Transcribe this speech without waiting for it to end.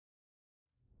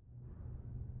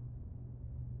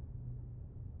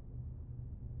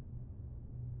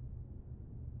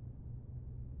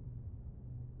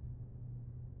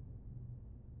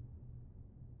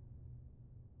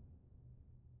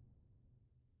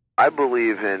I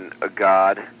believe in a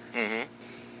God. Mm-hmm.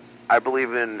 I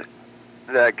believe in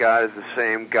that God is the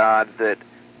same God that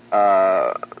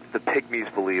the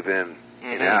Pygmies believe in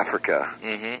Africa.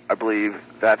 Mm-hmm. I believe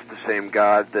that's the same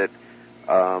God that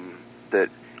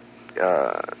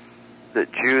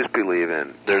that Jews believe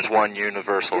in. There's one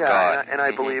universal yeah, God. And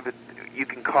I believe it. You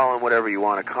can call him whatever you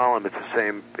want to call him. It's the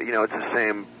same. You know, it's the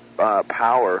same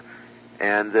power,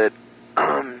 and that.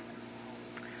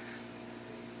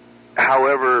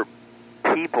 However,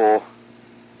 people,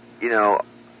 you know,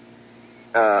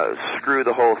 screw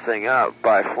the whole thing up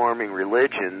by forming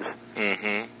religions,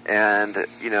 and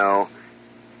you know,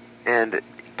 and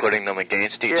putting them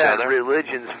against each yeah, other.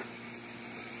 Religions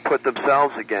put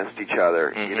themselves against each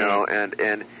other, you know, and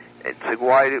it's like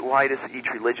why does each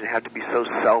religion have to be so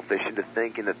selfish into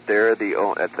thinking that they're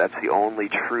that's the only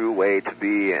true way to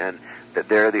be, and that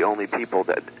they're the only people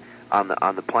that on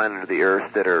the planet of the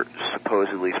Earth that are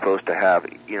supposedly supposed to have,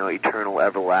 you know, eternal,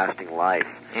 everlasting life,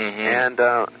 and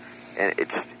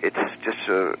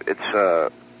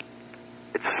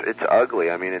it's ugly.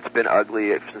 I mean, it's been ugly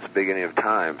since the beginning of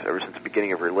times, ever since the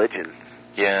beginning of religion.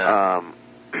 Yeah.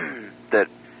 That,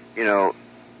 you know,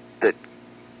 that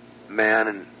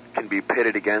man can be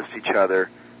pitted against each other,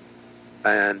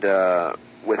 and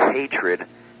with hatred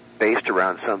based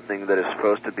around something that is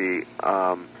supposed to be,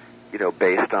 you know,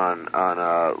 based on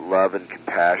love and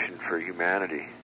compassion for humanity.